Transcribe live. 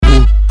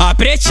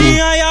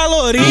pretinha e a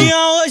lourinha,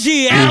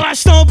 hoje elas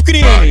estão pro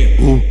crime.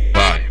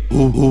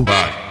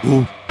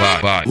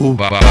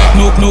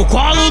 No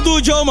colo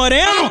do Joe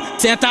Moreno,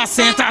 senta,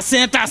 senta,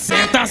 senta,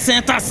 senta,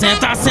 senta,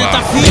 senta,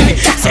 senta firme.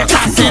 Senta,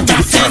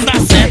 senta, senta,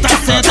 senta,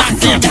 senta,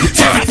 senta,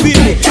 senta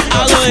firme.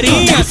 A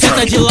lourinha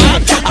senta de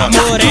lado, a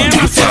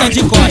morena senta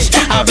de costa.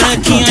 A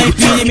branquinha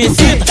empina e me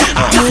cita,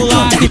 a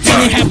mulata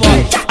empina e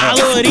rebote. A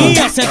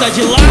lourinha senta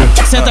de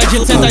lado,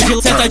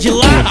 senta de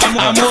lado.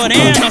 A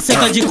morena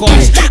senta de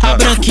costa. A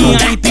branquinha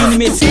empina e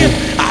me cita,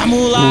 a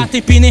mulata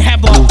empina e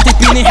rebote,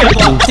 empina e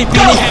rebote,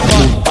 empina e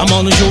rebote. A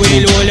mão no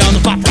joelho olhando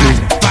pra trás.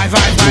 Vai,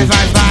 vai, vai,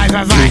 vai, vai,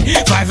 vai, vai.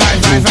 Vai, vai,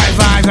 vai, vai,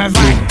 vai, vai,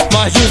 vai.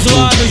 Morde o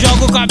zoado,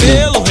 joga o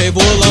cabelo,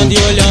 rebolando e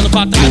olhando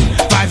pra trás.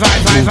 Vai, vai,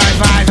 vai, vai,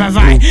 vai, vai,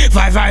 vai.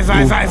 Vai, vai,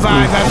 vai, vai,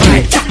 vai, vai,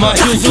 vai.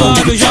 Morde o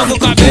zoado, joga o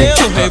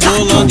cabelo,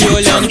 rebolando e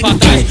olhando pra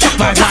trás.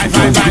 Vai, vai,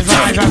 vai, vai,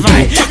 vai, vai,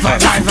 vai. Vai,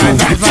 vai, vai,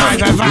 vai, vai,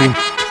 vai, vai.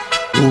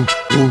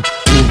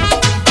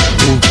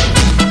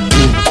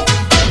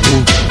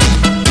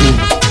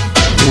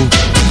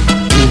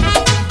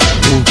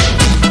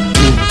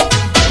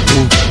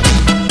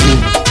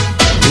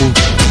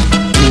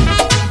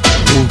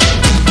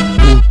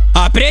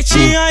 A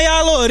pretinha e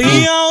a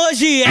lourinha,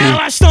 hoje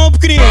elas estão pro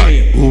crime.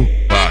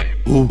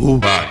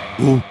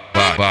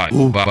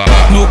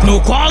 No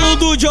colo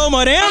do Joe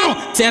Moreno,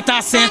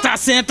 senta, senta,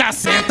 senta,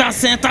 senta,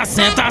 senta,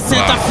 senta,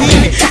 senta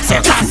firme.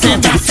 Senta,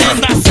 senta,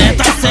 senta,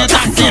 senta, senta,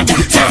 senta,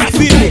 senta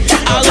firme.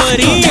 A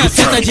lourinha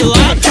senta de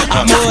lado,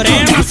 a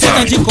morena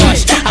senta de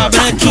costa. A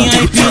branquinha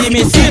empina e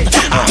me cita,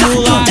 a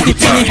mulata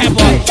empina e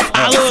rebote.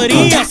 A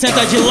lourinha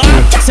senta de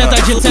lado,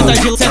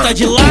 senta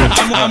de lado.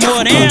 A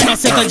morena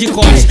senta de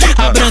costa.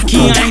 A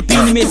branquinha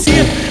empina e me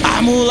cita,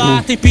 a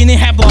mulata empina e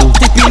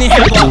rebote, empina e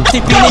rebote,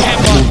 empina e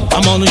rebote.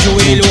 A mão no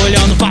joelho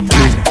olhando pra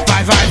trás.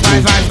 Vai, vai,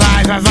 vai, vai,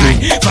 vai, vai, vai.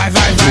 Vai,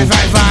 vai, vai,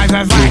 vai, vai,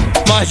 vai, vai.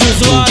 Morde o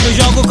zoado,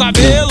 joga o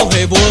cabelo,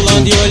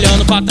 rebolando e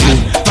olhando pra trás.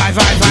 Vai,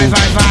 vai, vai,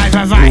 vai, vai,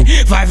 vai, vai.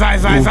 Vai, vai,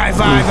 vai, vai,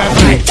 vai, vai,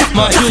 vai.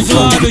 Morde o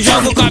zoado,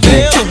 joga o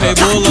cabelo,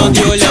 rebolando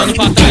e olhando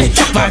pra trás.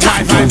 Vai,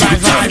 vai, vai, vai,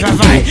 vai, vai,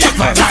 vai.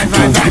 Vai, vai,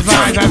 vai, vai,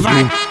 vai, vai,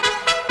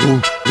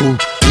 vai.